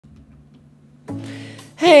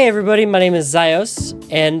Hey everybody, my name is ZiOS,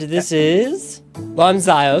 and this is... Well, I'm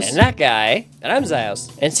ZiOS. And that guy. And I'm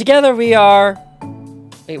ZiOS. And together we are...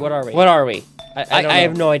 Wait, what are we? What are we? I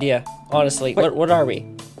have no idea, honestly. What are we?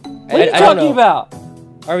 What are you talking about?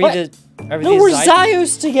 Are we What? the... Are we No, the we're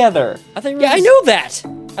ZiOS together. I think we're Yeah, I the- know that.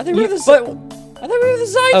 I think we're the... I thought we were the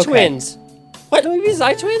Zi Okay. twins. What? Can we be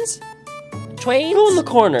Zi twins? Twains? Go in the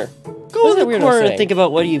corner. Go What's in that the weirdo corner and saying? think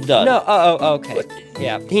about what you've done. No, okay.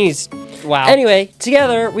 Yeah. He's... Wow. Anyway,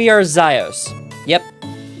 together we are ZiOS. Yep.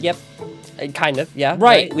 Kind of, yeah.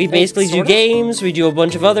 Right, we basically do Sort of? games, we do a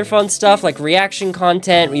bunch of other fun stuff like reaction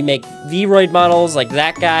content, we make Vroid models like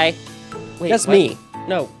that guy. Wait, That's what? me.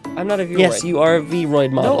 No, I'm not a Vroid. Yes, you are a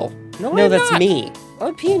Vroid model. No, No, I'm that's not. me. I'm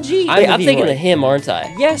a PNG. I'm thinking of him, aren't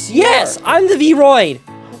I? Yes, Yes, I'm the Vroid.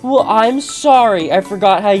 Well, I'm sorry, I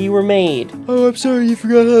forgot how you were made. Oh, I'm sorry, you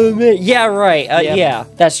forgot how I'm made. Yeah, right. Yeah. Yeah,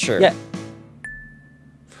 that's true. Yeah.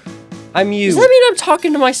 I'm you. Does that mean I'm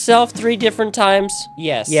talking to myself 3 different times?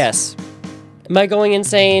 Yes. Yes. Am I going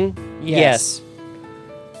insane? Yes.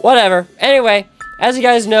 Whatever. Anyway, as you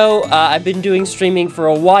guys know, I've been doing streaming for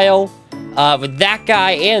a while with that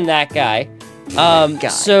guy and that guy.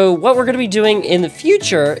 So what we're going to be doing in the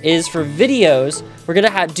future is for videos, we're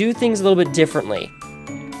going to do things a little bit differently.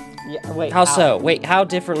 Yeah, wait. How so? Wait, how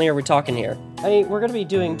differently are we talking here? I mean, we're gonna be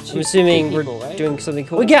doing I'm assuming two people, we're right? doing something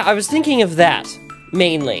cool. Well, Well, yeah, I was thinking of that,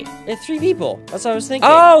 mainly. 3 people. That's what I was thinking.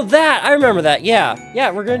 Oh, that! I remember that, yeah. yeah,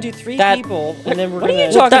 we're gonna do 3 That- people, and then we're What are gonna.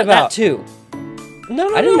 you talking That- about? That too.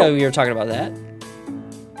 No, I didn't know you were talking about that.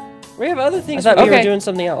 We have other things. I thought we were Okay. doing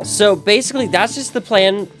something else. So basically, that's just the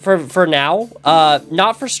plan for now.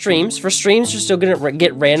 Not for streams. For streams, you're still gonna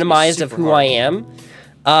get randomized of super who hard. I am.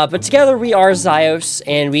 But together we are ZiOS,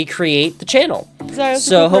 and we create the channel. ZiOS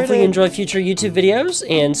So hopefully you Incorporated. enjoy future YouTube videos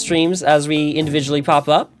and streams as we individually pop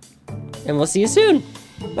up. And we'll see you soon.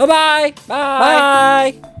 Bye-bye.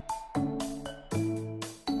 Bye. Bye.